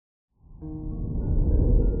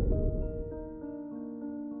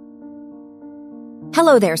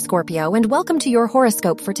Hello there, Scorpio, and welcome to your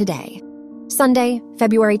horoscope for today, Sunday,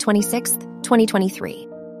 February 26th, 2023.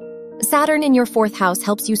 Saturn in your fourth house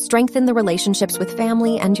helps you strengthen the relationships with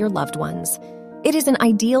family and your loved ones. It is an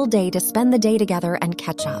ideal day to spend the day together and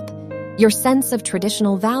catch up. Your sense of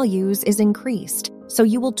traditional values is increased, so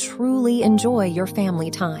you will truly enjoy your family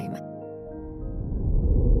time.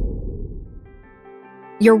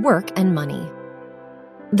 Your work and money.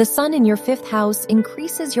 The sun in your fifth house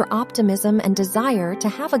increases your optimism and desire to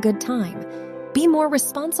have a good time. Be more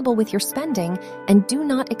responsible with your spending and do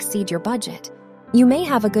not exceed your budget. You may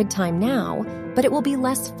have a good time now, but it will be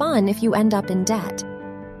less fun if you end up in debt.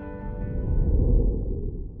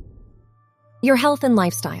 Your health and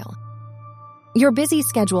lifestyle. Your busy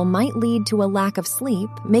schedule might lead to a lack of sleep,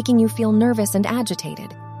 making you feel nervous and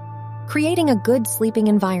agitated. Creating a good sleeping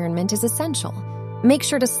environment is essential. Make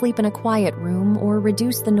sure to sleep in a quiet room or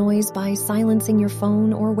reduce the noise by silencing your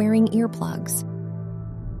phone or wearing earplugs.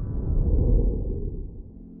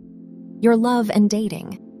 Your love and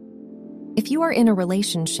dating. If you are in a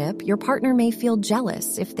relationship, your partner may feel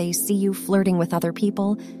jealous if they see you flirting with other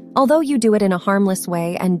people. Although you do it in a harmless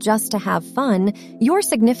way and just to have fun, your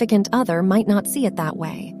significant other might not see it that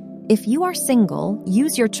way. If you are single,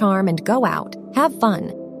 use your charm and go out. Have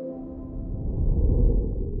fun.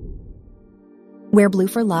 Wear blue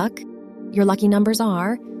for luck. Your lucky numbers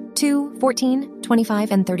are 2, 14,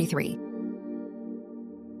 25, and 33.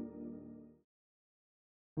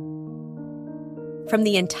 From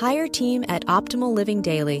the entire team at Optimal Living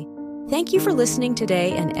Daily, thank you for listening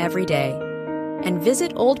today and every day. And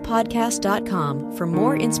visit oldpodcast.com for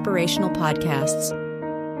more inspirational podcasts.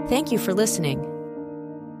 Thank you for listening.